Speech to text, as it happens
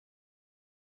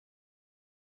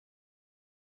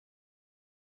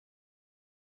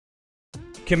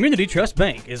Community Trust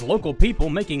Bank is local people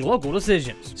making local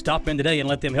decisions. Stop in today and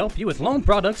let them help you with loan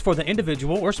products for the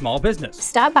individual or small business.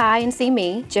 Stop by and see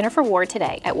me, Jennifer Ward,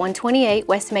 today at 128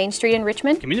 West Main Street in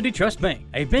Richmond. Community Trust Bank,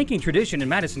 a banking tradition in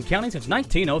Madison County since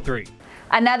 1903.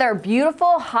 Another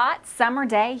beautiful, hot summer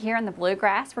day here in the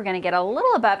Bluegrass. We're going to get a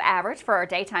little above average for our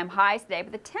daytime highs today,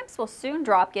 but the temps will soon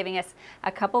drop, giving us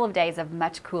a couple of days of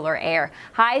much cooler air.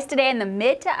 Highs today in the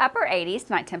mid to upper 80s.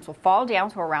 Tonight temps will fall down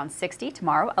to around 60.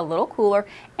 Tomorrow a little cooler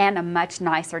and a much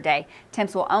nicer day.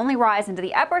 Temps will only rise into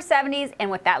the upper 70s, and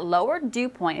with that lower dew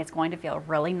point, it's going to feel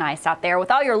really nice out there.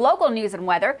 With all your local news and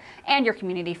weather and your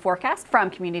community forecast from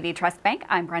Community Trust Bank,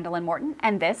 I'm Brenda Lynn Morton,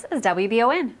 and this is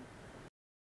WBON.